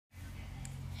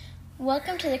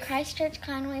Welcome to the Christ Church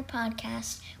Conway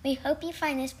podcast. We hope you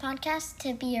find this podcast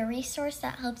to be a resource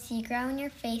that helps you grow in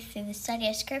your faith through the study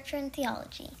of Scripture and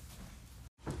theology.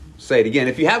 Say it again.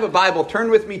 If you have a Bible, turn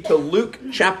with me to Luke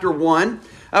chapter 1.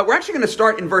 We're actually going to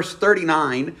start in verse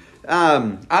 39.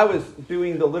 I was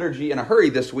doing the liturgy in a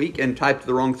hurry this week and typed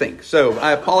the wrong thing, so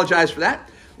I apologize for that.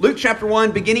 Luke chapter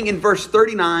 1, beginning in verse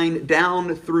 39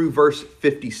 down through verse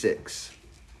 56.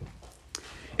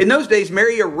 In those days,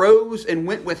 Mary arose and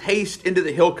went with haste into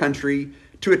the hill country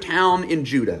to a town in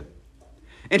Judah.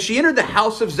 And she entered the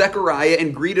house of Zechariah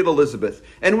and greeted Elizabeth.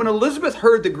 And when Elizabeth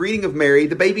heard the greeting of Mary,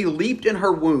 the baby leaped in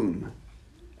her womb.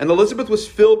 And Elizabeth was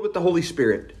filled with the Holy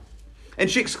Spirit. And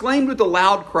she exclaimed with a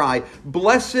loud cry,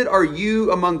 "Blessed are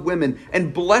you among women,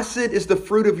 and blessed is the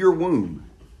fruit of your womb.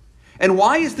 And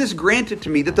why is this granted to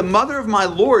me, that the mother of my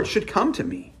Lord should come to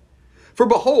me? For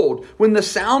behold, when the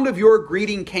sound of your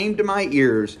greeting came to my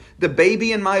ears, the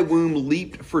baby in my womb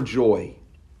leaped for joy.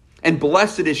 And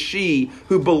blessed is she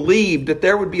who believed that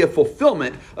there would be a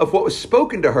fulfillment of what was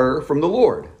spoken to her from the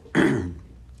Lord." And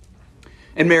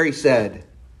Mary said,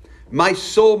 "My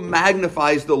soul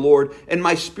magnifies the Lord, and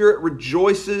my spirit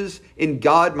rejoices in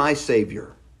God my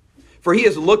Savior. For he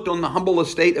has looked on the humble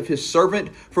estate of his servant.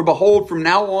 For behold, from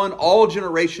now on all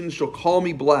generations shall call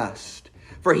me blessed.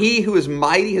 For he who is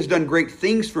mighty has done great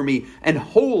things for me, and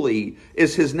holy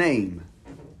is his name.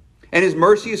 And his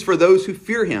mercy is for those who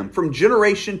fear him from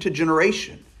generation to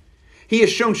generation. He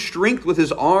has shown strength with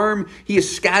his arm. He has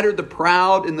scattered the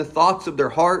proud in the thoughts of their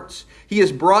hearts. He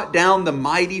has brought down the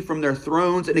mighty from their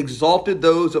thrones and exalted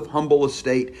those of humble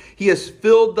estate. He has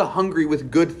filled the hungry with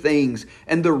good things,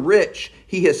 and the rich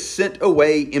he has sent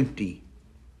away empty.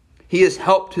 He has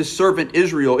helped his servant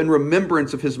Israel in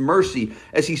remembrance of his mercy,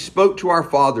 as he spoke to our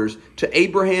fathers, to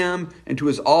Abraham and to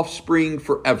his offspring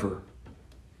forever."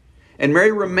 And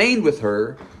Mary remained with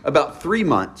her about 3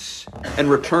 months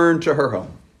and returned to her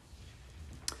home.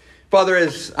 Father,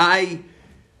 as I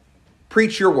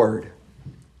preach your word,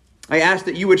 I ask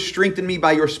that you would strengthen me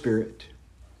by your Spirit,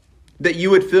 that you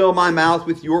would fill my mouth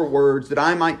with your words, that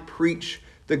I might preach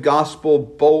the gospel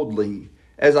boldly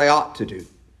as I ought to do.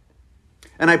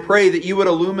 And I pray that you would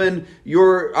illumine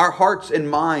our hearts and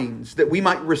minds, that we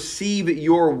might receive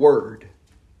your word,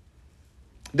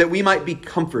 that we might be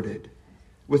comforted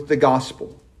with the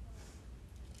gospel.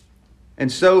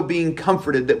 And so being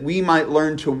comforted, that we might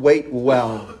learn to wait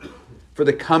well for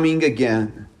the coming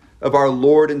again of our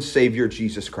Lord and Savior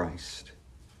Jesus Christ.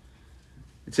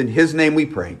 It's in his name we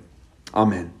pray.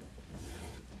 Amen.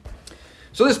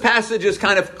 So this passage is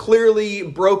kind of clearly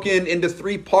broken into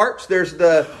 3 parts. There's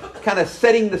the kind of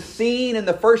setting the scene in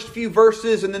the first few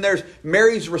verses, and then there's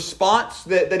Mary's response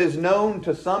that is known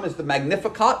to some as the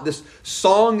Magnificat, this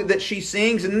song that she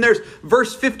sings. And then there's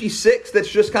verse 56 that's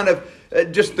just kind of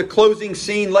just the closing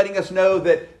scene, letting us know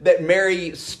that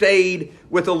Mary stayed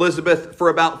with Elizabeth for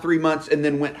about 3 months and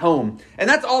then went home. And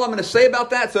that's all I'm going to say about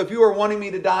that. So if you are wanting me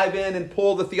to dive in and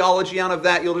pull the theology out of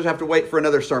that, you'll just have to wait for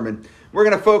another sermon. We're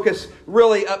going to focus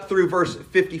really up through verse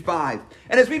 55.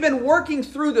 And as we've been working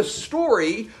through the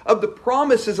story of the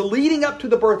promises leading up to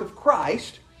the birth of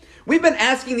Christ, we've been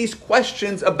asking these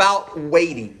questions about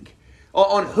waiting.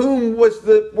 On whom were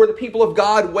the people of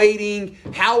God waiting?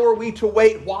 How are we to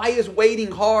wait? Why is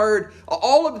waiting hard?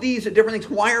 All of these different things.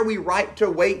 Why are we right to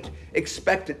wait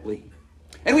expectantly?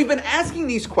 And we've been asking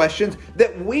these questions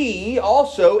that we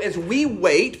also, as we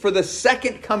wait for the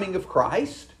second coming of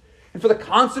Christ, and for the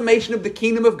consummation of the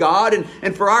kingdom of God,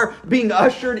 and for our being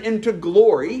ushered into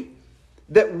glory,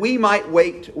 that we might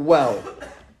wait well.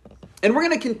 And we're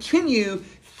going to continue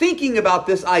thinking about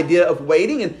this idea of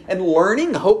waiting and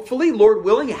learning, hopefully, Lord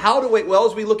willing, how to wait well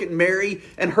as we look at Mary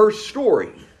and her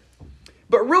story.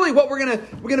 But really what we're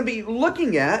going to be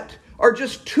looking at are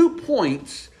just 2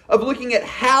 points of looking at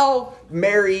how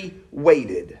Mary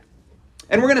waited.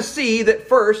 And we're going to see that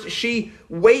first, she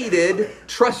waited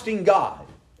trusting God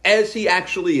as he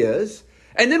actually is.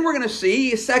 And then we're going to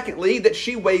see, secondly, that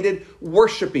she waited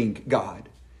worshiping God.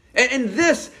 And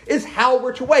this is how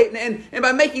we're to wait. And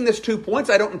by making this 2 points,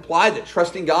 I don't imply that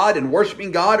trusting God and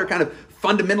worshiping God are kind of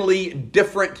fundamentally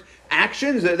different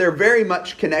actions. They're very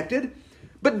much connected.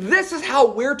 But this is how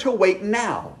we're to wait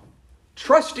now.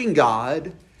 Trusting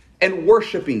God and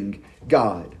worshiping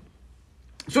God.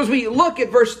 So as we look at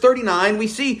verse 39, we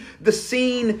see the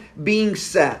scene being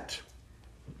set.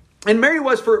 And Mary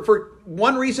was, for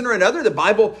one reason or another, the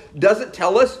Bible doesn't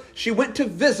tell us, she went to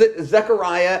visit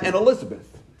Zechariah and Elizabeth.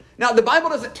 Now, the Bible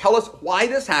doesn't tell us why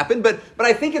this happened, but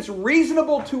I think it's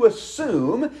reasonable to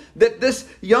assume that this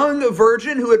young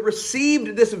virgin who had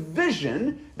received this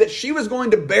vision that she was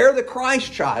going to bear the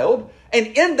Christ child, And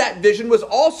in that vision was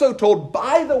also told,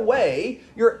 by the way,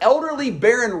 your elderly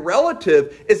barren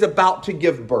relative is about to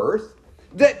give birth,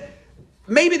 that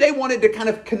maybe they wanted to kind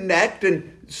of connect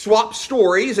and swap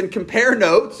stories and compare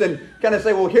notes and kind of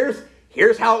say, well,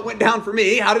 here's how it went down for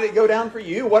me. How did it go down for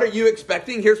you? What are you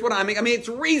expecting? Here's what I mean, it's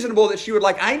reasonable that she would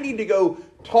I need to go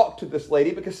talk to this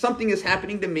lady because something is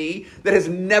happening to me that has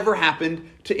never happened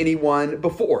to anyone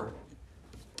before.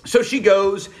 So she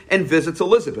goes and visits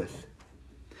Elizabeth.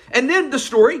 And then the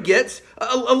story gets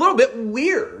a little bit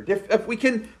weird, if we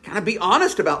can kind of be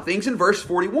honest about things, in verse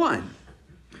 41.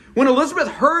 When Elizabeth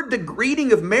heard the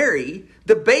greeting of Mary,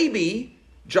 the baby,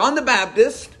 John the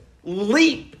Baptist,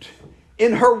 leaped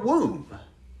in her womb.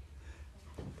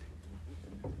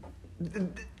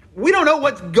 We don't know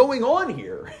what's going on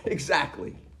here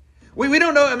exactly. We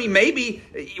don't know. Maybe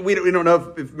we don't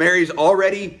know if Mary's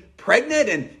already pregnant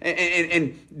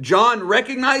and John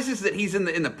recognizes that he's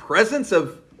in the presence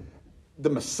of the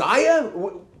Messiah.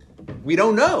 We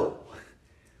don't know.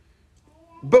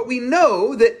 But we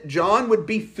know that John would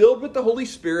be filled with the Holy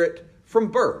Spirit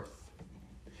from birth.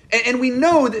 And we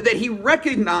know that he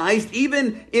recognized,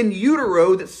 even in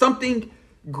utero, that something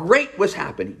great was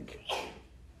happening.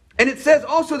 And it says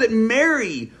also that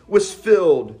Mary was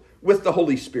filled with the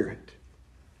Holy Spirit.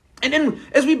 And then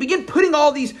as we begin putting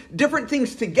all these different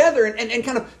things together and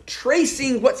kind of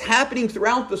tracing what's happening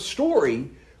throughout the story,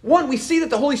 one, we see that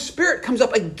the Holy Spirit comes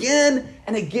up again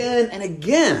and again and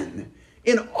again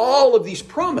in all of these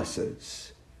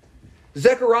promises.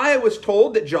 Zechariah was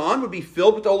told that John would be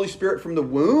filled with the Holy Spirit from the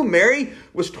womb. Mary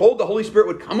was told the Holy Spirit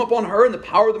would come upon her and the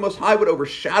power of the Most High would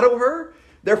overshadow her.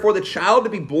 Therefore, the child to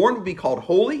be born would be called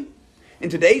holy. In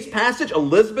today's passage,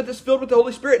 Elizabeth is filled with the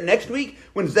Holy Spirit. Next week,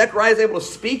 when Zechariah is able to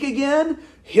speak again,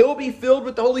 he'll be filled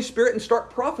with the Holy Spirit and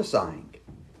start prophesying.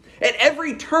 At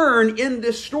every turn in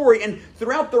this story and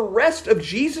throughout the rest of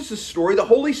Jesus' story, the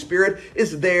Holy Spirit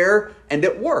is there and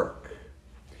at work.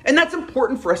 And that's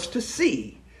important for us to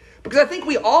see. Because I think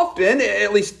we often,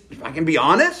 at least if I can be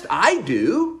honest, I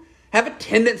do, have a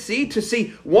tendency to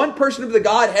see one person of the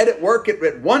Godhead at work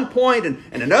at one point and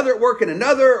another at work in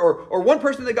another, or one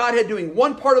person of the Godhead doing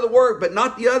one part of the work but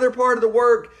not the other part of the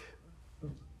work.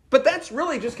 But that's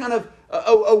really just kind of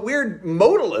a weird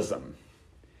modalism.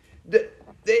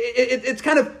 It's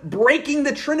kind of breaking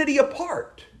the Trinity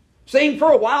apart. Saying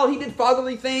for a while he did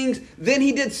fatherly things, then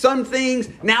he did son things,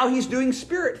 now he's doing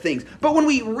spirit things. But when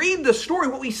we read the story,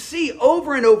 what we see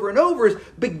over and over and over is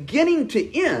beginning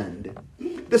to end.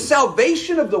 The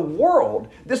salvation of the world,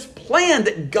 this plan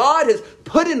that God has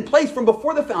put in place from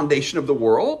before the foundation of the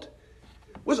world,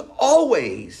 was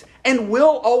always and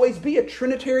will always be a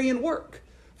Trinitarian work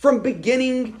from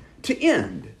beginning to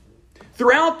end.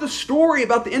 Throughout the story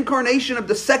about the incarnation of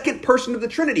the second person of the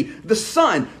Trinity, the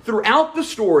Son, throughout the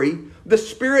story, the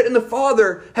Spirit and the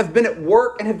Father have been at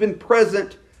work and have been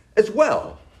present as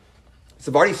well. As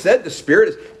I've already said, the Spirit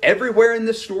is everywhere in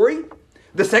this story.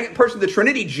 The second person of the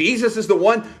Trinity, Jesus, is the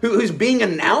one who's being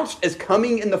announced as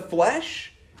coming in the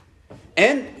flesh.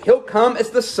 And he'll come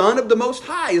as the Son of the Most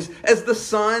High, as the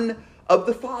Son of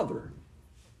the Father.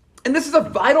 And this is a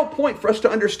vital point for us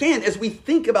to understand as we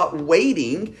think about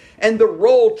waiting and the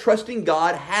role trusting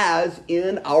God has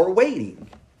in our waiting.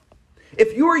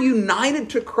 If you are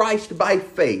united to Christ by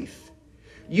faith,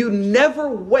 you never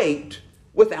wait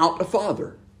without a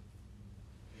Father.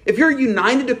 If you're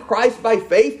united to Christ by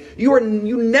faith, you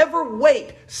never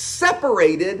wait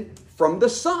separated from the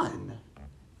Son.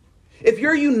 If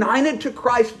you're united to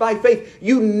Christ by faith,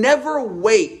 you never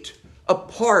wait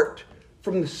apart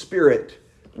from the Spirit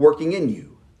working in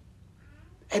you.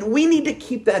 And we need to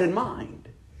keep that in mind.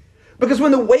 Because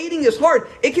when the waiting is hard,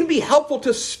 it can be helpful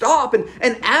to stop and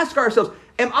ask ourselves,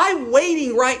 am I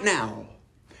waiting right now?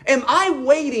 Am I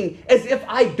waiting as if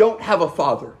I don't have a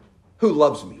Father who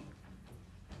loves me?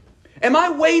 Am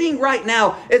I waiting right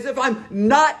now as if I'm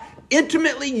not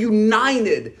intimately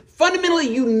united, fundamentally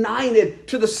united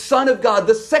to the Son of God,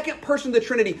 the second person of the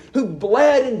Trinity, who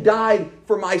bled and died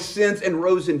for my sins and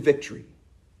rose in victory?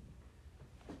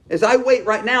 As I wait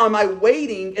right now, am I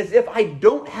waiting as if I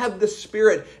don't have the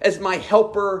Spirit as my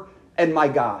helper and my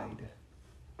guide?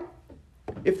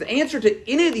 If the answer to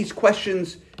any of these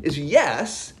questions is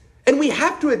yes, and we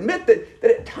have to admit that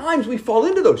at times we fall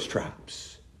into those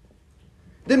traps,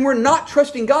 then we're not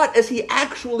trusting God as He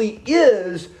actually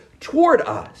is toward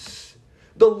us.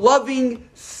 The loving,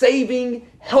 saving,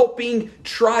 helping,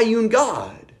 triune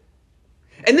God.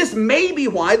 And this may be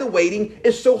why the waiting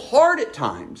is so hard at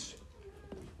times.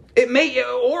 It may,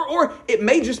 or it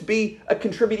may just be a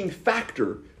contributing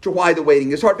factor to why the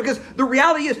waiting is hard. Because the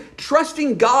reality is,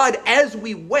 trusting God as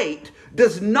we wait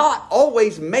does not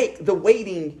always make the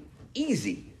waiting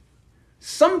easy.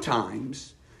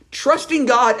 Sometimes trusting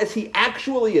God as He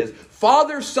actually is,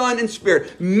 Father, Son, and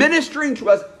Spirit, ministering to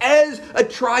us as a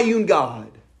triune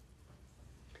God,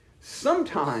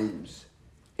 sometimes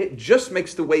it just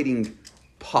makes the waiting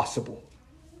possible.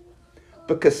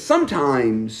 Because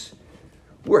sometimes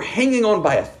we're hanging on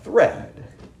by a thread.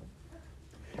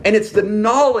 And it's the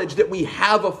knowledge that we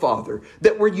have a Father,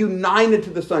 that we're united to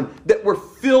the Son, that we're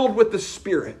filled with the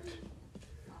Spirit.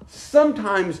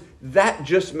 Sometimes that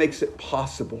just makes it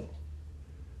possible.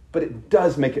 But it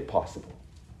does make it possible.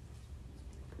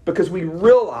 Because we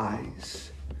realize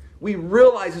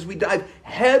as we dive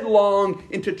headlong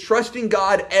into trusting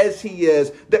God as He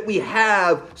is, that we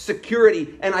have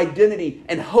security and identity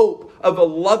and hope of a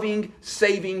loving,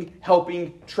 saving,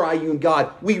 helping, triune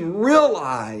God. We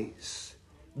realize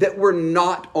that we're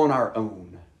not on our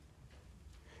own.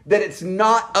 That it's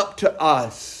not up to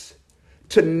us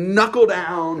to knuckle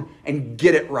down and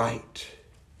get it right.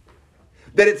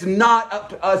 That it's not up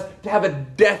to us to have a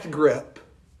death grip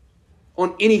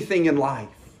on anything in life.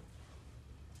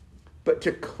 But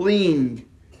to cling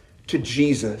to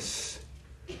Jesus,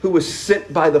 who was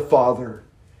sent by the Father,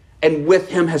 and with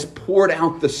Him has poured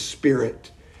out the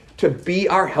Spirit to be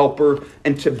our helper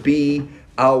and to be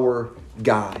our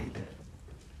guide.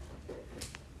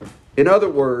 In other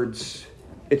words,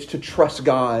 it's to trust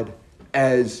God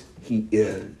as He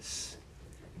is.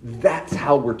 That's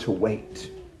how we're to wait.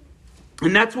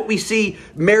 And that's what we see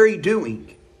Mary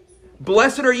doing.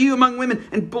 Blessed are you among women,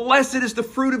 and blessed is the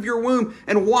fruit of your womb.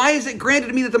 And why is it granted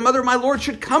to me that the mother of my Lord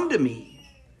should come to me?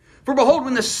 For behold,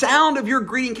 when the sound of your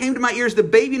greeting came to my ears, the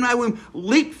baby in my womb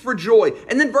leaped for joy.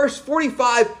 And then verse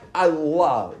 45, I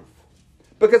love.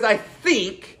 Because I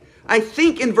think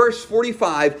in verse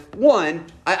 45, one,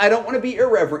 I don't want to be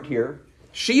irreverent here.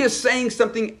 She is saying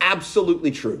something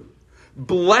absolutely true.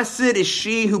 Blessed is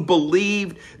she who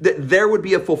believed that there would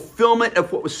be a fulfillment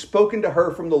of what was spoken to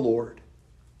her from the Lord.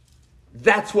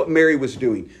 That's what Mary was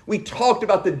doing. We talked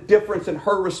about the difference in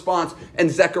her response and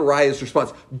Zechariah's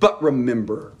response. But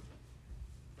remember,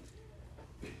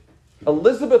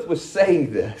 Elizabeth was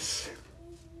saying this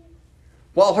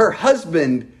while her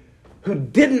husband, who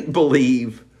didn't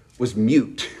believe, was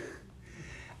mute.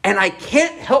 And I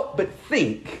can't help but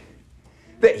think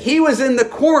that he was in the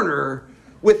corner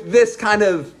with this kind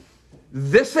of,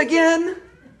 this again,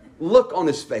 look on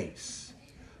his face.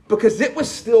 Because it was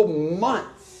still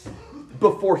months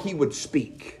before he would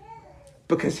speak.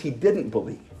 Because he didn't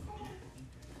believe.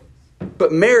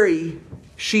 But Mary,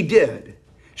 she did.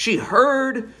 She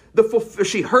heard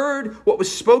what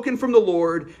was spoken from the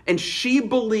Lord, and she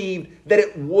believed that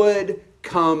it would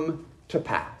come to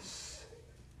pass.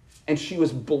 And she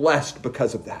was blessed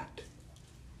because of that.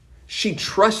 She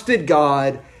trusted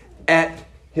God at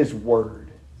His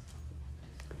word.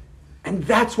 And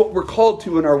that's what we're called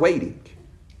to in our waiting.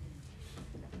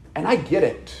 And I get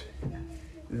it.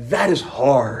 That is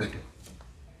hard.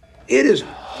 It is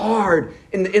hard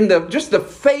in the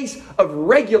face of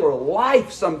regular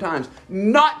life sometimes,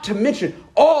 not to mention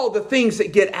all the things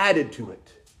that get added to it.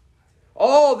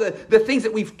 All the things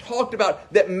that we've talked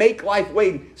about that make life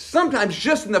waiting. Sometimes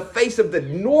just in the face of the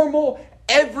normal,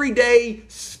 everyday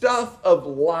stuff of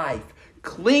life.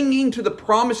 Clinging to the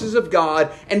promises of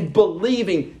God and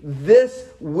believing this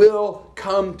will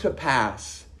come to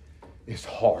pass is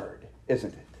hard,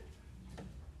 isn't it?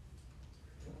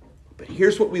 But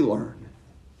here's what we learn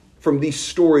from these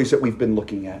stories that we've been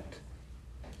looking at.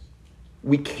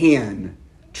 We can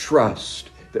trust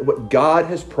that what God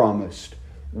has promised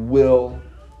will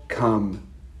come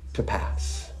to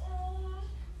pass.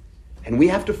 And we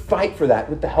have to fight for that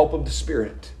with the help of the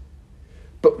Spirit.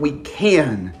 But we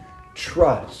can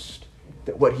trust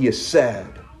that what He has said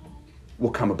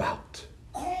will come about.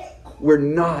 We're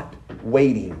not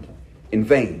waiting in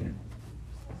vain.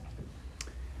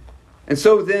 And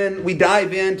so then we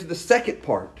dive into the second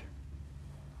part.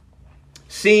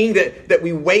 Seeing that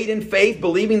we wait in faith,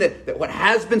 believing that what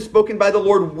has been spoken by the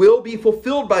Lord will be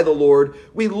fulfilled by the Lord,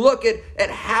 we look at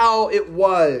how it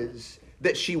was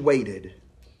that she waited.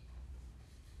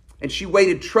 And she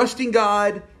waited trusting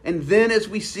God. And then as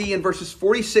we see in verses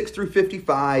 46 through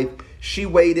 55, she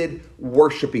waited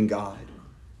worshiping God.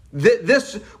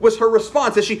 This was her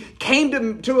response. As she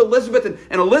came to Elizabeth and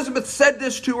Elizabeth said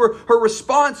this to her, her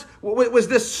response was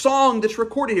this song that's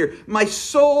recorded here. My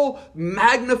soul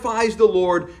magnifies the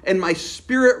Lord and my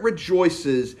spirit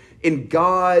rejoices in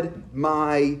God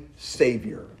my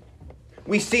Savior.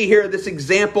 We see here this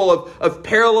example of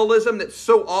parallelism that's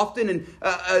so often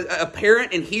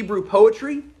apparent in Hebrew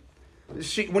poetry.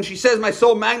 when she says, my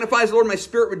soul magnifies the Lord, my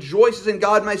spirit rejoices in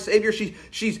God, my Savior,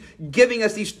 she's giving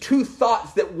us these two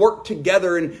thoughts that work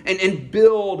together and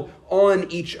build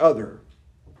on each other.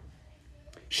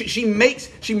 She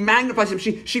magnifies him.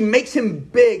 She makes him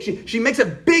big. She makes a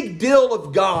big deal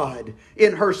of God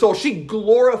in her soul. She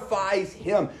glorifies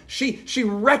him. She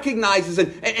recognizes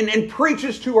and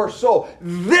preaches to her soul.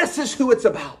 This is who it's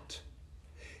about.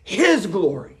 His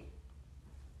glory.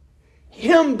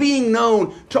 Him being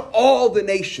known to all the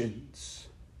nations.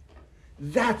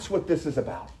 That's what this is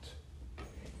about.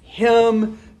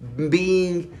 Him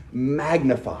being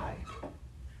magnified.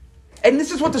 And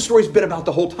this is what the story's been about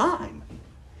the whole time.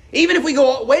 Even if we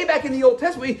go way back in the Old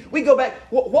Testament, we go back,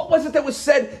 what was it that was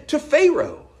said to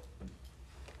Pharaoh?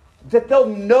 That they'll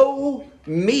know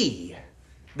me,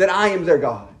 that I am their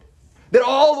God. That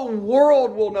all the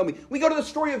world will know me. We go to the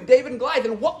story of David and Goliath,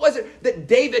 and what was it that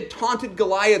David taunted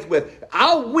Goliath with?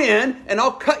 I'll win, and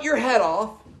I'll cut your head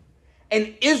off,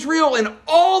 and Israel and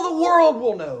all the world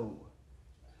will know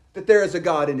that there is a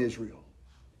God in Israel.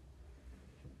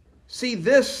 See,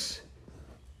 this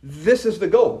is the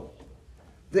goal.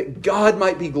 That God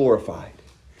might be glorified.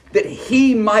 That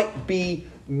he might be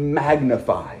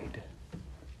magnified.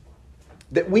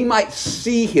 That we might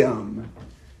see him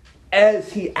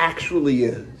as he actually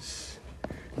is.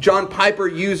 John Piper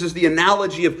uses the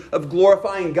analogy of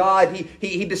glorifying God.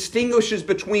 He distinguishes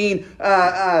between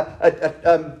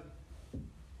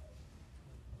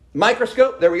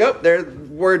microscope, there we go, there,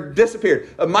 word disappeared.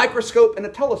 A microscope and a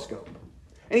telescope.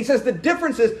 And he says the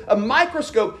difference is a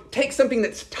microscope takes something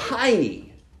that's tiny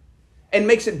and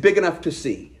makes it big enough to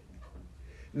see.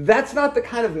 That's not the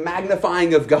kind of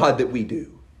magnifying of God that we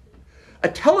do. A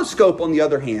telescope, on the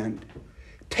other hand,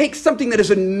 takes something that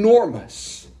is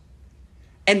enormous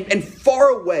and far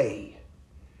away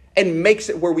and makes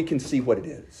it where we can see what it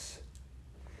is.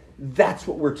 That's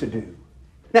what we're to do.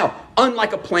 Now,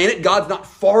 unlike a planet, God's not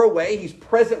far away. He's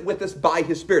present with us by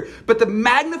his Spirit. But the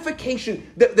magnification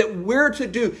that we're to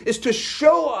do is to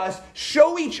show us,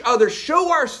 show each other, show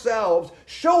ourselves,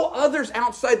 show others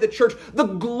outside the church the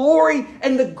glory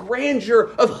and the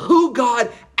grandeur of who God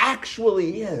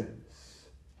actually is.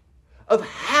 Of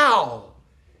how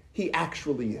he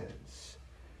actually is.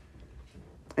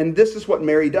 And this is what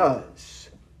Mary does.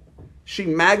 She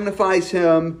magnifies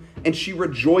him and she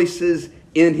rejoices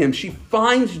in him. She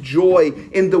finds joy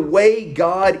in the way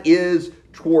God is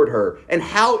toward her. And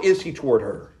how is he toward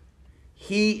her?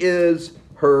 He is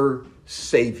her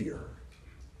Savior.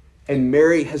 And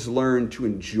Mary has learned to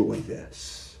enjoy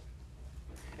this.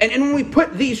 And when we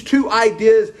put these two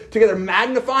ideas together,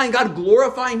 magnifying God,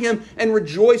 glorifying him, and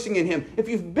rejoicing in him, if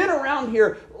you've been around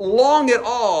here long at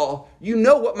all, you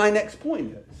know what my next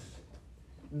point is.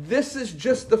 This is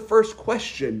just the first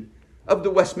question of the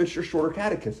Westminster Shorter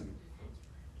Catechism.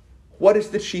 What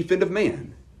is the chief end of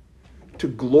man? To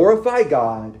glorify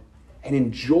God and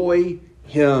enjoy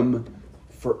him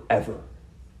forever.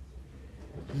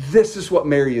 This is what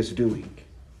Mary is doing.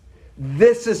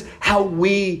 This is how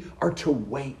we are to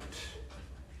wait.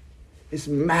 Is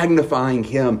magnifying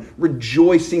him,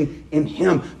 rejoicing in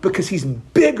him, because he's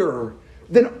bigger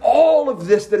than all of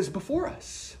this that is before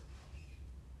us.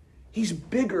 He's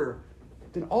bigger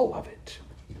than all of it.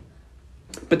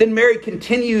 But then Mary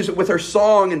continues with her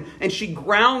song and she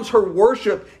grounds her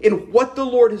worship in what the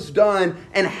Lord has done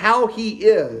and how he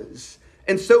is.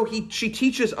 And so she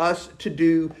teaches us to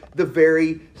do the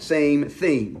very same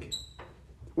thing.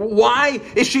 Why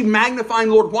is she magnifying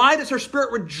the Lord? Why does her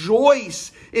spirit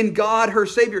rejoice in God, her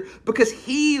Savior? Because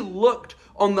he looked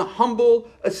on the humble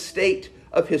estate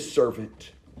of his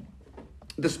servant.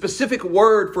 The specific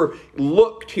word for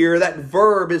looked here, that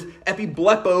verb, is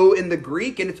epiblepo in the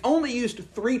Greek, and it's only used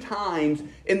 3 times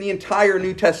in the entire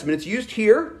New Testament. It's used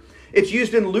here. It's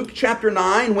used in Luke chapter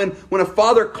 9 when a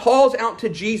father calls out to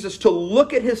Jesus to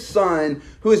look at his son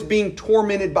who is being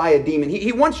tormented by a demon.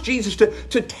 He wants Jesus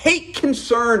to take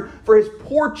concern for his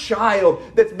poor child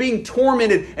that's being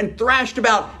tormented and thrashed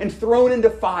about and thrown into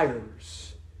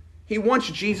fires. He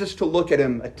wants Jesus to look at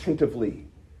him attentively,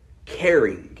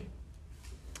 caring.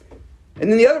 And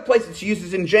then the other place it's used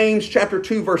is in James chapter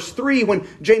 2, verse 3, when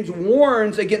James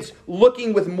warns against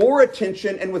looking with more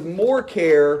attention and with more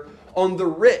care on the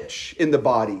rich in the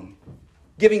body,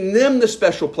 giving them the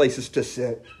special places to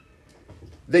sit,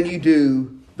 than you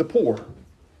do the poor.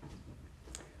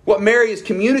 What Mary is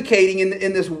communicating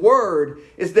in this word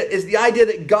is the idea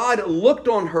that God looked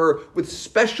on her with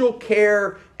special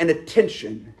care and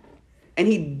attention. And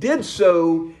he did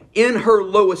so in her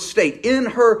low estate, in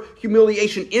her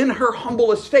humiliation, in her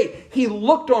humble estate. He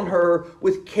looked on her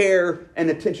with care and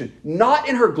attention, not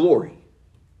in her glory,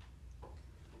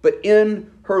 but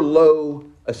in her low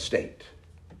estate,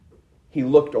 he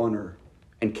looked on her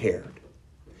and cared.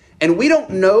 And we don't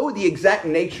know the exact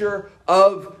nature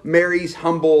of Mary's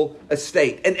humble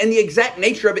estate. And the exact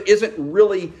nature of it isn't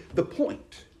really the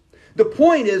point. The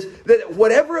point is that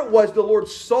whatever it was, the Lord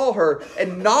saw her,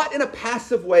 and not in a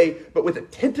passive way, but with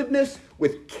attentiveness,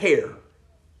 with care,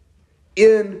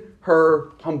 in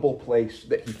her humble place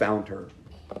that he found her.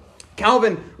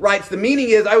 Calvin writes, the meaning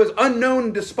is, I was unknown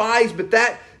and despised, but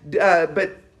that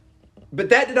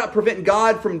did not prevent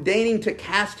God from deigning to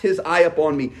cast his eye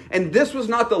upon me. And this was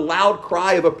not the loud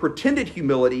cry of a pretended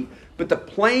humility, but the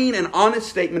plain and honest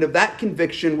statement of that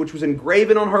conviction which was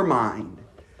engraven on her mind.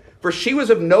 For she was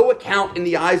of no account in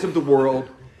the eyes of the world,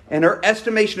 and her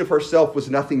estimation of herself was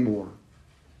nothing more.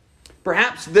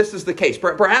 Perhaps this is the case.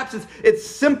 Perhaps it's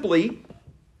simply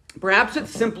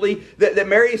that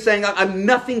Mary is saying, I'm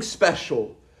nothing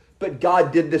special, but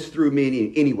God did this through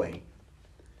me anyway.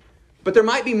 But there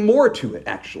might be more to it,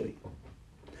 actually.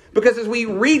 Because as we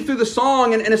read through the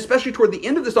song, and especially toward the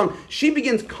end of the song, she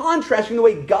begins contrasting the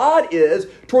way God is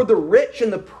toward the rich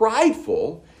and the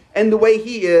prideful, and the way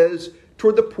he is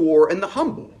toward the poor and the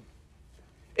humble.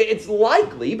 It's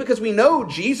likely, because we know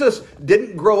Jesus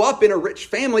didn't grow up in a rich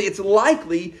family, it's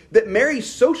likely that Mary's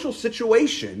social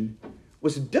situation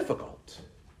was difficult.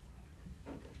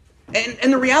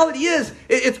 And the reality is,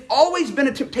 it's always been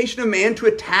a temptation of man to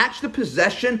attach the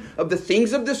possession of the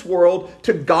things of this world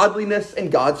to godliness and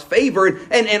God's favor.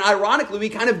 And ironically, we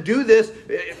kind of do this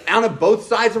out of both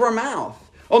sides of our mouth.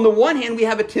 On the one hand, we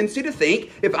have a tendency to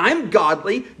think, if I'm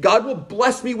godly, God will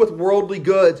bless me with worldly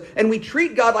goods. And we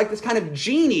treat God like this kind of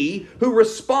genie who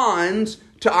responds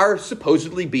to our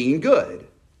supposedly being good.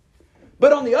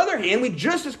 But on the other hand, we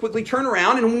just as quickly turn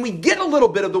around, and when we get a little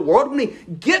bit of the world, when we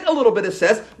get a little bit of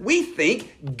success, we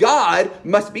think God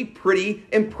must be pretty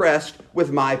impressed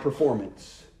with my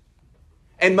performance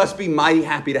and must be mighty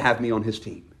happy to have me on his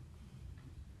team.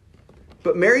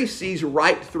 But Mary sees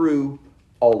right through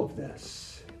all of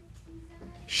this.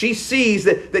 She sees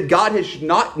that God has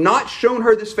not shown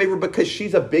her this favor because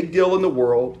she's a big deal in the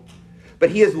world,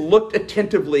 but he has looked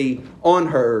attentively on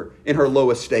her in her low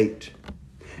estate.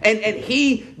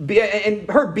 And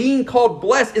her being called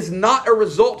blessed is not a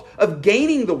result of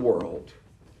gaining the world,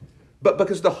 but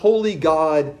because the holy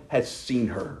God has seen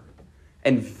her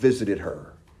and visited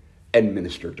her and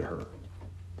ministered to her.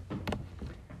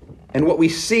 And what we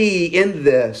see in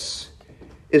this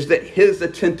is that his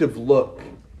attentive look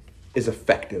is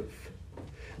effective.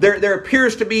 There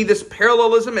appears to be this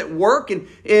parallelism at work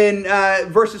in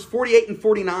verses 48 and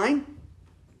 49.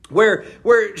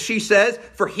 Where she says,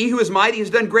 for he who is mighty has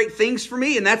done great things for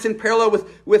me. And that's in parallel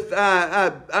with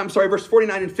verse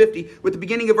 49 and 50. With the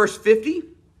beginning of verse 50.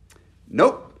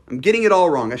 Nope, I'm getting it all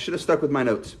wrong. I should have stuck with my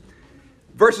notes.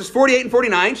 Verses 48 and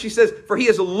 49, she says, for he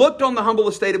has looked on the humble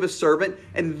estate of his servant.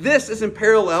 And this is in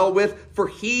parallel with, for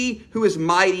he who is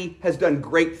mighty has done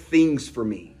great things for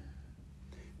me.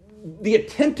 The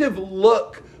attentive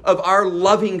look of our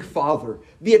loving Father,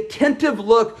 the attentive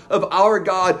look of our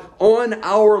God on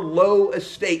our low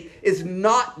estate is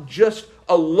not just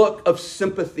a look of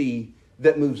sympathy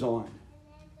that moves on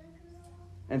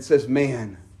and says,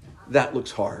 man, that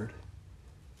looks hard.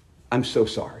 I'm so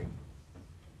sorry.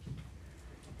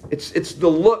 It's the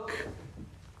look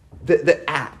that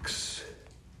acts.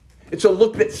 It's a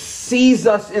look that sees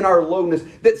us in our lowness,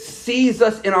 that sees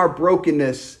us in our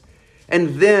brokenness,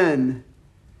 and then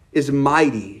is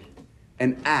mighty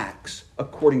and acts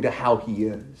according to how he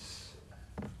is,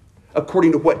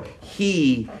 according to what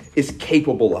he is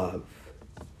capable of.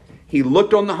 He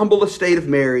looked on the humble estate of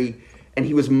Mary, and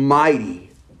he was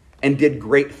mighty and did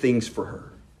great things for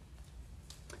her.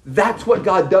 That's what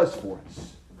God does for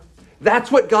us. That's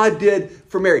what God did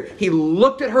for Mary. He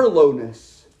looked at her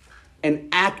lowness and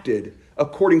acted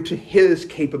according to his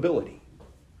capability.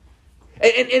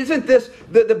 And isn't this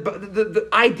the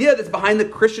idea that's behind the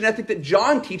Christian ethic that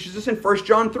John teaches us in 1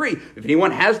 John 3? If anyone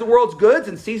has the world's goods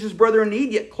and sees his brother in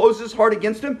need, yet closes his heart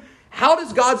against him, how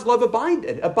does God's love abide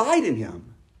in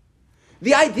him?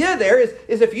 The idea there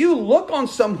is if you look on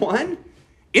someone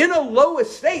in a low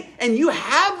estate and you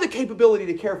have the capability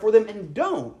to care for them and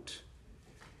don't,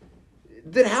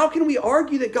 then how can we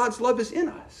argue that God's love is in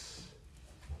us?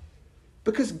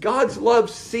 Because God's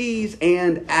love sees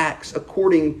and acts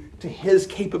according to his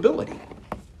capability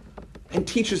and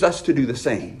teaches us to do the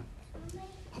same.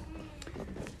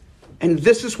 And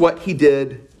this is what he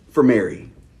did for Mary.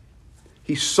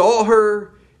 He saw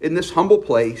her in this humble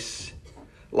place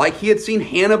like he had seen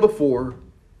Hannah before,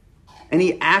 and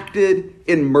he acted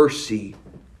in mercy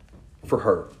for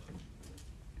her.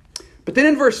 But then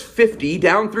in verse 50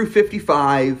 down through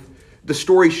 55, the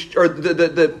story, or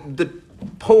the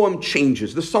poem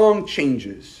changes, the song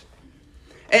changes.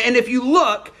 And if you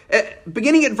look,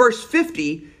 beginning at verse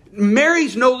 50,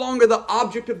 Mary's no longer the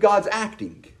object of God's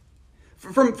acting.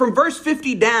 From verse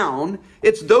 50 down,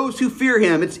 it's those who fear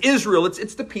him, it's Israel,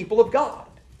 it's the people of God.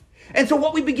 And so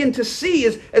what we begin to see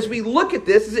is, as we look at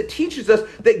this, is it teaches us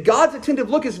that God's attentive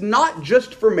look is not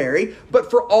just for Mary, but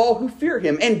for all who fear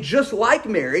him. And just like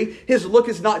Mary, his look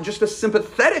is not just a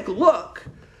sympathetic look,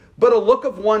 but a look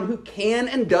of one who can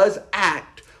and does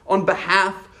act on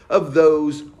behalf of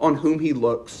those on whom he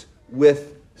looks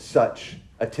with such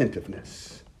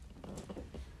attentiveness.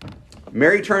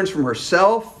 Mary turns from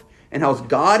herself and how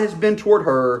God has been toward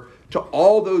her to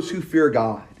all those who fear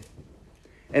God.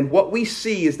 And what we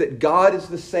see is that God is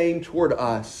the same toward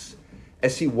us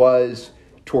as he was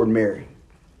toward Mary.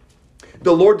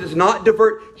 The Lord does not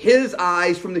divert his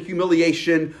eyes from the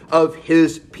humiliation of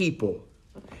his people.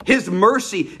 His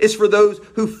mercy is for those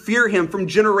who fear him from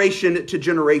generation to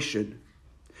generation.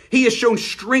 He has shown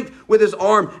strength with his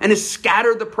arm and has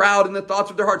scattered the proud in the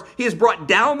thoughts of their hearts. He has brought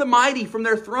down the mighty from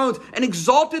their thrones and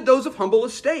exalted those of humble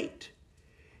estate.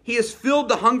 He has filled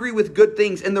the hungry with good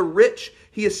things, and the rich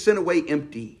he has sent away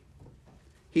empty.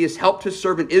 He has helped his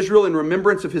servant Israel in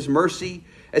remembrance of his mercy,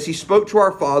 as he spoke to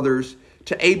our fathers,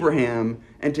 to Abraham,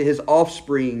 and to his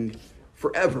offspring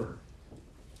forever.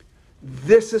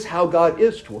 This is how God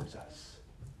is towards us.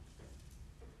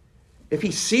 If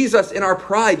he sees us in our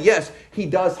pride, yes, he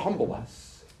does humble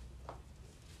us.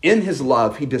 In his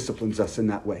love, he disciplines us in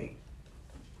that way.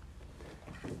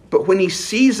 But when he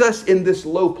sees us in this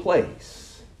low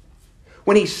place,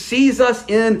 when he sees us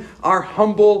in our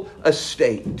humble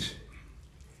estate,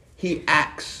 he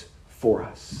acts for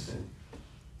us.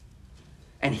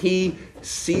 And he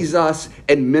sees us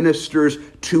and ministers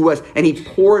to us, and he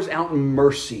pours out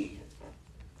mercy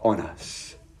on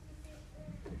us.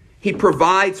 He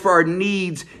provides for our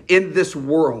needs in this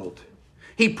world.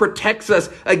 He protects us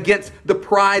against the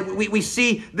pride. We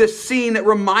see this scene that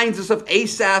reminds us of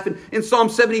Asaph in Psalm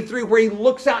 73, where he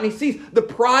looks out and he sees the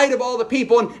pride of all the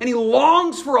people, and he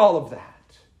longs for all of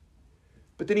that.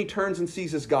 But then he turns and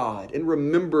sees his God and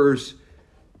remembers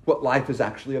what life is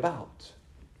actually about.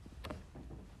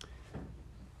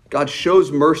 God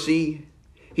shows mercy.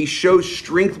 He shows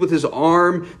strength with his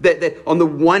arm that on the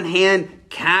one hand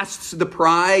casts the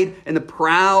pride and the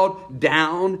proud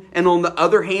down, and on the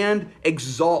other hand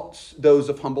exalts those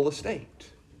of humble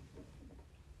estate.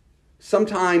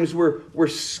 Sometimes we're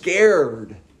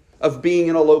scared of being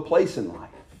in a low place in life.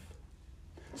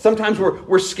 Sometimes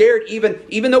we're scared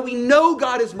even though we know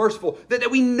God is merciful, that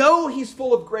we know he's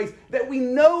full of grace, that we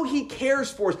know he cares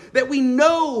for us, that we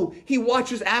know he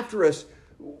watches after us.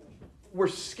 We're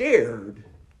scared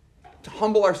to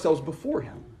humble ourselves before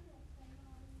him.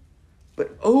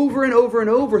 But over and over and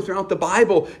over throughout the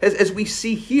Bible, as we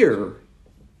see here,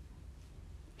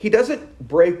 he doesn't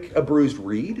break a bruised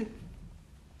reed.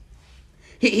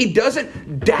 He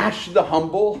doesn't dash the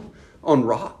humble on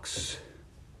rocks.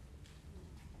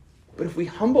 But if we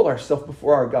humble ourselves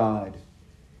before our God,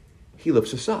 he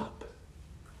lifts us up.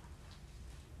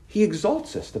 He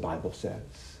exalts us, the Bible says.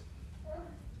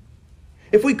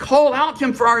 If we call out to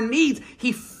him for our needs,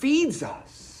 he feeds us.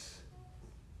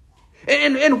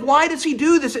 And why does he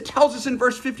do this? It tells us in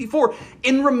verse 54,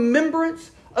 in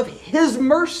remembrance of his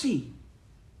mercy.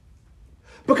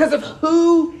 Because of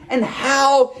who and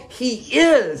how he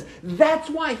is. That's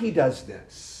why he does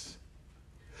this.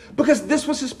 Because this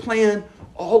was his plan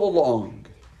all along.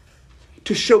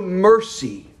 To show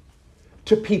mercy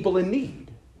to people in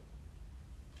need.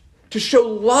 To show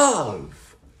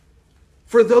love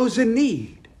for those in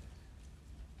need.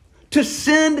 To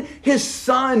send his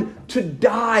son to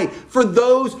die for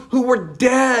those who were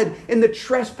dead in the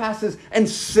trespasses and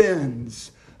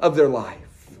sins of their life.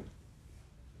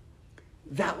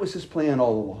 That was his plan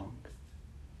all along.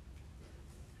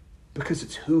 Because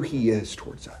it's who he is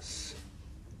towards us.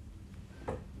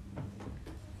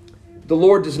 The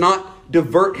Lord does not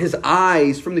divert his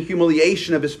eyes from the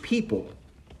humiliation of his people.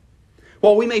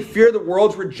 While we may fear the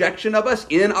world's rejection of us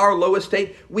in our low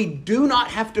estate, we do not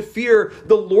have to fear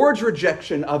the Lord's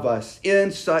rejection of us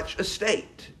in such a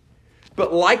state.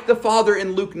 But like the father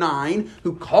in Luke 9,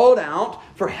 who called out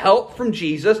for help from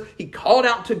Jesus, he called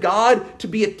out to God to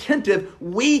be attentive,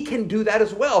 we can do that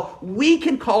as well. We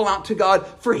can call out to God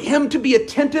for him to be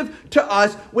attentive to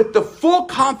us with the full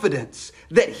confidence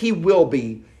that he will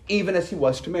be, even as he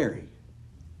was to Mary.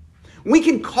 We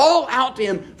can call out to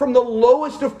Him from the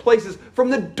lowest of places, from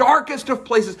the darkest of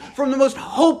places, from the most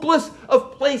hopeless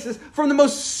of places, from the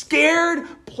most scared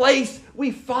place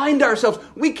we find ourselves.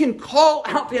 We can call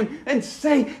out to Him and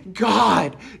say,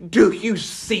 God, do you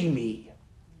see me?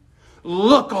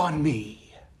 Look on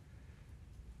me.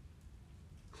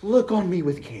 Look on me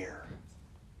with care.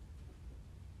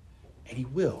 And He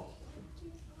will.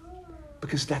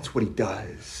 Because that's what He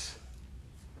does.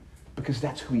 Because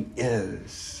that's who He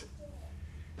is.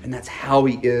 And that's how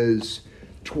He is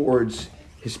towards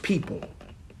His people.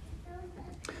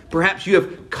 Perhaps you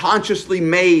have consciously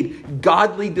made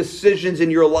godly decisions in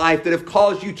your life that have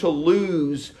caused you to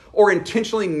lose or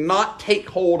intentionally not take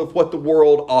hold of what the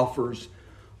world offers,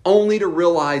 only to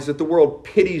realize that the world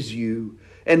pities you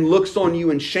and looks on you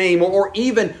in shame, or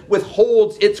even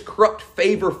withholds its corrupt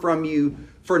favor from you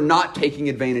for not taking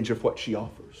advantage of what she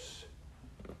offers.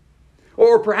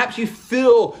 Or perhaps you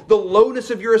feel the lowness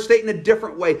of your estate in a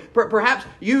different way. Perhaps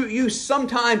you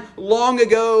sometime long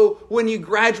ago when you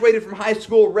graduated from high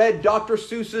school read Dr.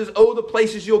 Seuss's Oh, the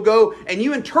Places You'll Go, and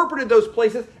you interpreted those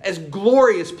places as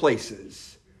glorious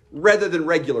places rather than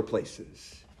regular places.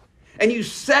 And you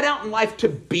set out in life to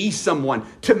be someone,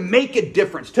 to make a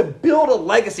difference, to build a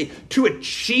legacy, to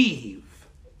achieve.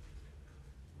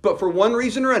 But for one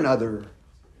reason or another,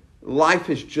 life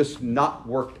has just not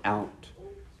worked out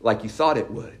like you thought it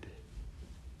would.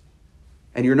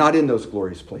 And you're not in those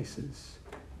glorious places.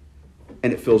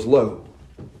 And it feels low.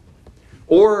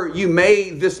 Or you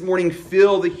may this morning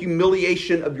feel the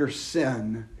humiliation of your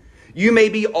sin. You may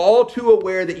be all too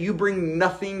aware that you bring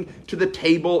nothing to the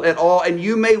table at all. And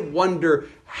you may wonder,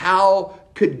 how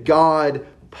could God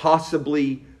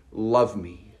possibly love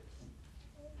me?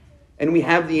 And we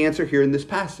have the answer here in this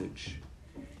passage.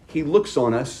 He looks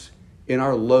on us in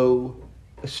our low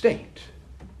estate.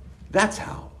 That's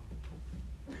how.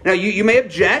 Now, you may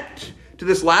object to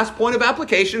this last point of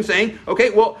application, saying,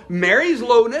 okay, well, Mary's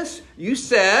lowness, you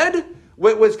said,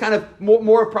 was kind of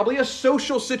more probably a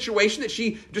social situation, that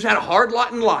she just had a hard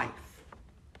lot in life.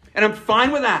 And I'm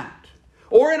fine with that.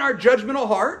 Or in our judgmental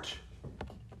heart,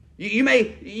 you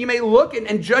may look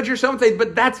and judge yourself and say,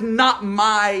 but that's not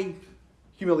my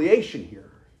humiliation here.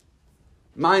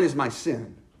 Mine is my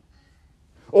sin.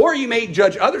 Or you may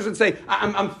judge others and say,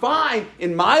 I'm fine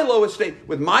in my low estate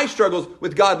with my struggles,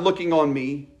 with God looking on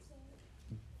me,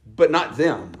 but not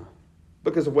them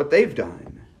because of what they've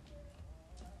done.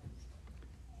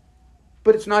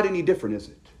 But it's not any different, is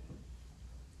it?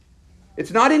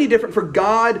 It's not any different for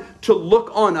God to look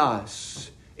on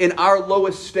us in our low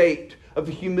estate of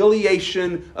the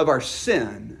humiliation of our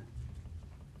sin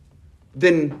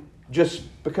than just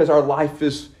because our life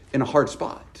is in a hard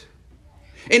spot.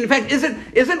 In fact,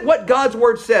 isn't what God's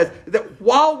word says, that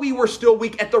while we were still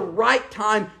weak, at the right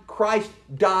time, Christ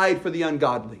died for the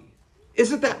ungodly?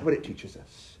 Isn't that what it teaches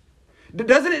us?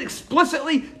 Doesn't it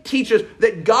explicitly teach us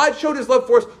that God showed His love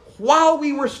for us while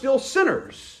we were still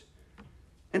sinners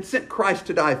and sent Christ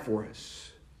to die for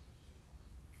us?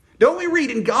 Don't we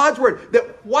read in God's word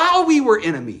that while we were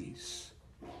enemies,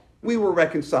 we were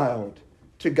reconciled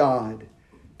to God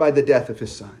by the death of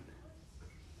His Son?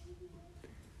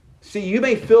 See, you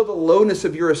may feel the lowness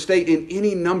of your estate in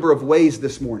any number of ways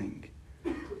this morning,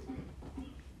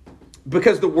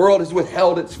 because the world has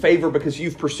withheld its favor because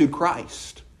you've pursued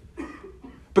Christ.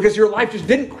 Because your life just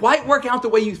didn't quite work out the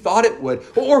way you thought it would.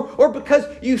 Or because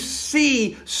you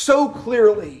see so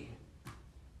clearly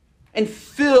and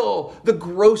feel the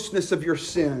grossness of your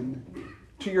sin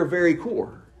to your very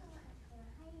core.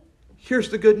 Here's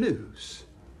the good news.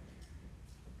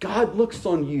 God looks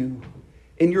on you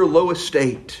in your low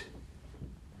estate,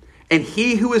 and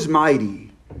He who is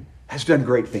mighty has done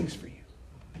great things for you.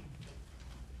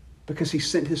 Because He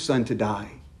sent His Son to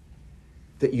die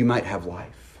that you might have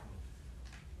life.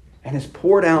 And has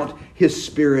poured out His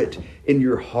Spirit in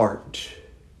your heart.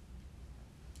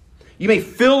 You may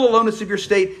feel the lowness of your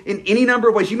state in any number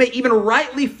of ways. You may even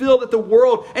rightly feel that the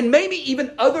world, and maybe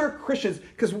even other Christians,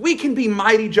 because we can be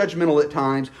mighty judgmental at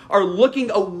times, are looking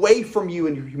away from you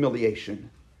in your humiliation.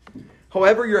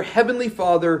 However, your Heavenly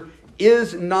Father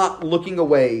is not looking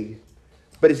away,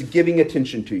 but is giving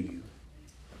attention to you.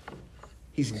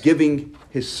 He's giving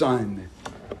His Son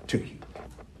to you.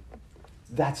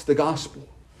 That's the gospel.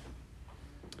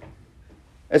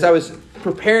 As I was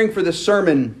preparing for this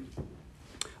sermon,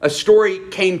 a story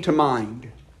came to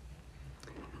mind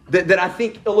that I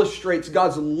think illustrates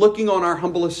God's looking on our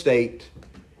humble estate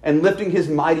and lifting His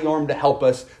mighty arm to help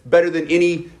us better than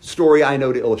any story I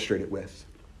know to illustrate it with.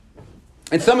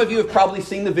 And some of you have probably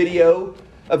seen the video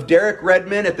of Derek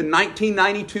Redmond at the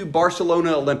 1992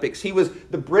 Barcelona Olympics. He was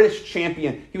the British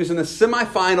champion. He was in the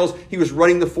semifinals. He was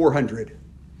running the 400.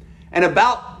 And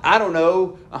about,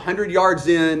 100 yards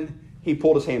in, he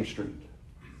pulled his hamstring.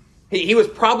 He was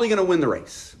probably going to win the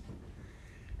race.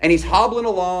 And he's hobbling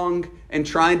along and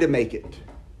trying to make it.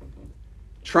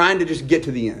 Trying to just get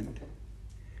to the end.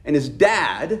 And his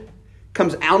dad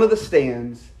comes out of the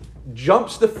stands,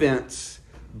 jumps the fence,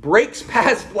 breaks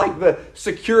past like the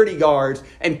security guards,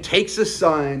 and takes his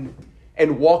son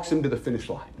and walks him to the finish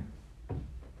line.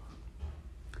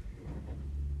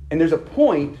 And there's a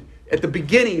point at the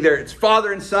beginning there, it's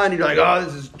father and son, and you're like, oh,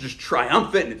 this is just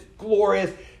triumphant and it's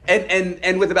glorious.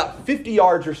 And with about 50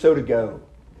 yards or so to go,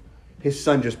 his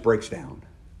son just breaks down.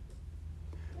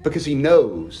 Because he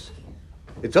knows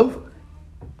it's over.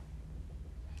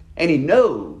 And he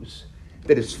knows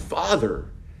that his father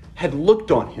had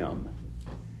looked on him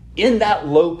in that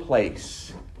low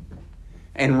place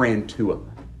and ran to him.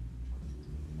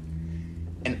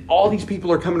 And all these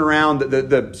people are coming around,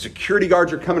 the security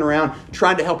guards are coming around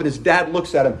trying to help, and his dad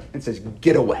looks at him and says,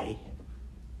 get away.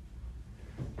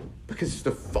 Because it's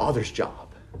the Father's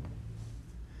job.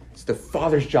 It's the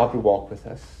Father's job to walk with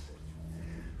us.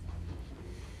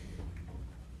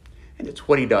 And it's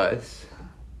what he does.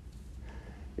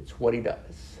 It's what he does.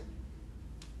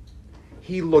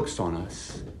 He looks on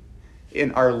us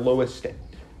in our lowest state,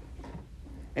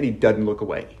 and he doesn't look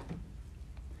away.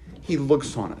 He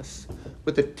looks on us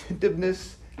with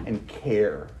attentiveness and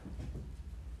care,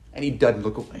 and he doesn't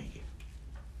look away.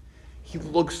 He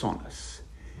looks on us,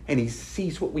 and he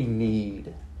sees what we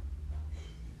need,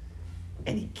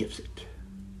 and he gives it.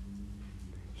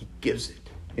 He gives it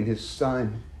in his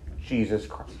Son, Jesus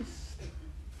Christ.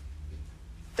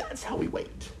 That's how we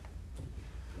wait.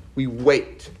 We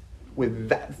wait with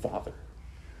that Father,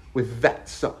 with that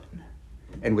Son,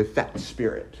 and with that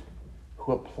Spirit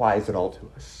who applies it all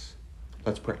to us.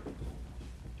 Let's pray.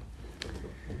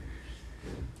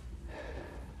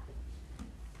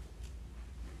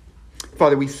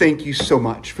 Father, we thank you so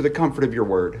much for the comfort of your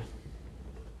word,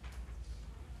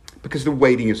 because the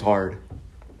waiting is hard.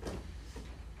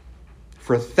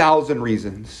 For 1,000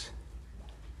 reasons,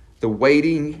 the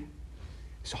waiting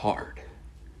is hard.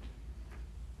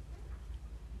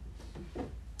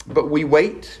 But we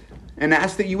wait and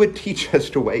ask that you would teach us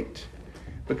to wait,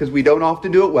 because we don't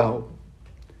often do it well,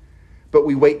 but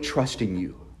we wait trusting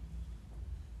you.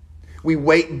 We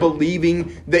wait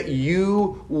believing that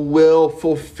you will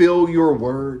fulfill your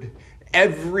word,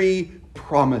 every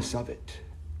promise of it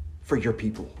for your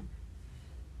people.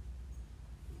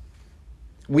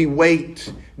 We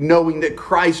wait knowing that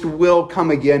Christ will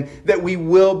come again, that we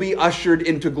will be ushered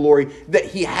into glory, that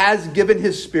he has given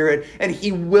his Spirit and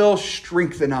he will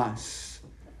strengthen us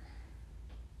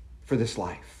for this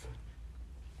life.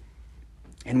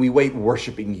 And we wait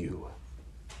worshiping you,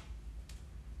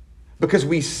 because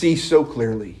we see so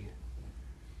clearly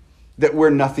that we're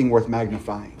nothing worth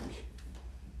magnifying,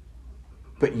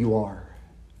 but you are.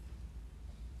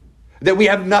 That we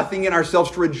have nothing in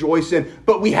ourselves to rejoice in,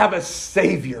 but we have a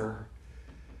Savior,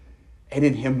 and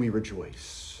in him we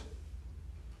rejoice.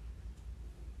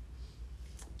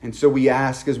 And so we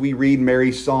ask, as we read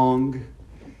Mary's song,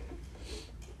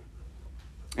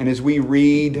 and as we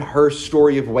read her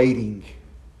story of waiting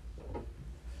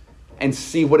and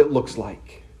see what it looks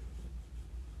like,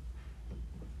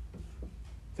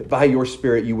 that by your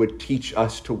Spirit you would teach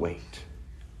us to wait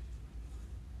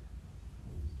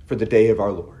for the day of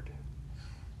our Lord.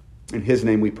 In his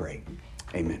name we pray.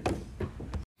 Amen.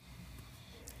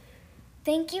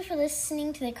 Thank you for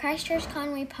listening to the Christ Church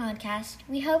Conway podcast.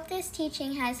 We hope this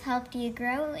teaching has helped you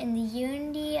grow in the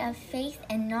unity of faith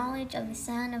and knowledge of the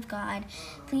Son of God.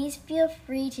 Please feel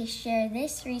free to share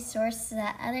this resource so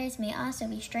that others may also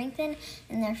be strengthened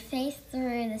in their faith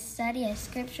through the study of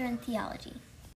Scripture and theology.